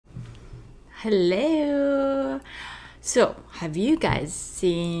Hello. So, have you guys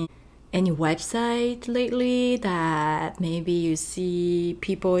seen any website lately that maybe you see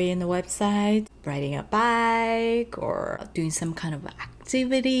people in the website riding a bike or doing some kind of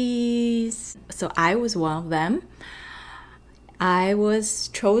activities? So, I was one of them. I was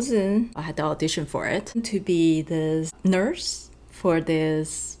chosen, I had the audition for it, to be the nurse for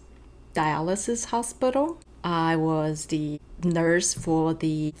this dialysis hospital. I was the nurse for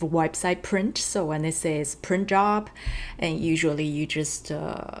the website print. So when it says print job, and usually you just,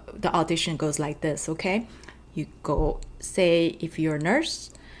 the audition goes like this, okay? You go, say if you're a nurse,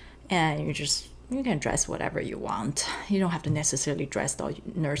 and you can dress whatever you want. You don't have to necessarily dress the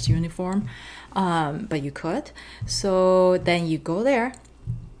nurse uniform, but you could. So then you go there,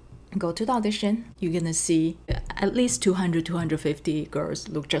 go to the audition. You're gonna see at least 200, 250 girls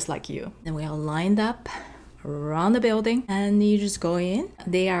look just like you. And we all lined up around the building, and you just go in.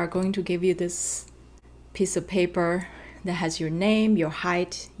 They are going to give you this piece of paper that has your name, your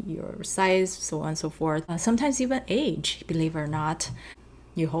height, your size, so on and so forth. Sometimes even age, believe it or not.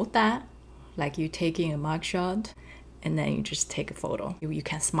 You hold that like you're taking a mugshot, and then you just take a photo. You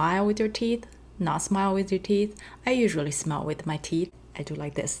can smile with your teeth, not smile with your teeth. I usually smile with my teeth. I do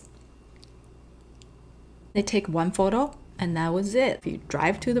like this. They take one photo, and that was it. You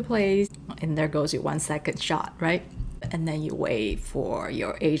drive to the place, and there goes your 1 second shot, right? And then you wait for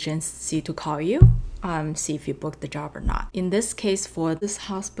your agency to call you, see if you booked the job or not. In this case, for this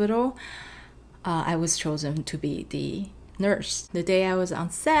hospital, I was chosen to be the nurse. The day I was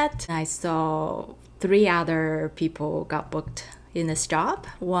on set, I saw 3 other people got booked in this job.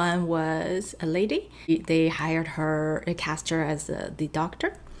 One was a lady. They hired her, they cast her as the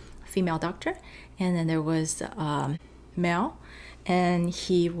doctor, female doctor. And then there was male, and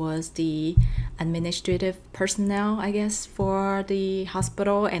he was the administrative personnel, I guess, for the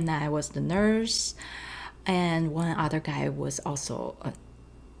hospital, and I was the nurse, and one other guy was also a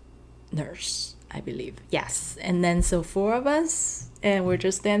nurse, I believe. Yes. And then so 4 of us, and we're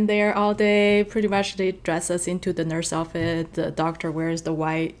just standing there all day. Pretty much they dress us into the nurse outfit. The doctor wears the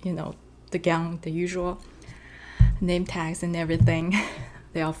white, the gown, the usual name tags and everything.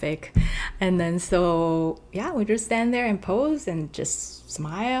 They all fake. And then so yeah, we just stand there and pose and just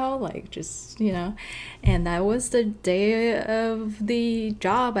smile, like just, and that was the day of the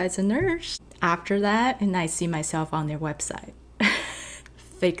job as a nurse. After that, and I see myself on their website.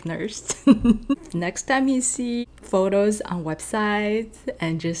 Fake nurse. Next time you see photos on websites,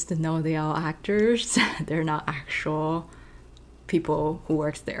 and just know they are actors, they're not actual people who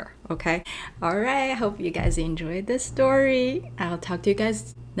works there. Okay, all right, hope you guys enjoyed this story. I'll talk to you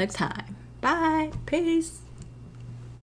guys next time. Bye, peace.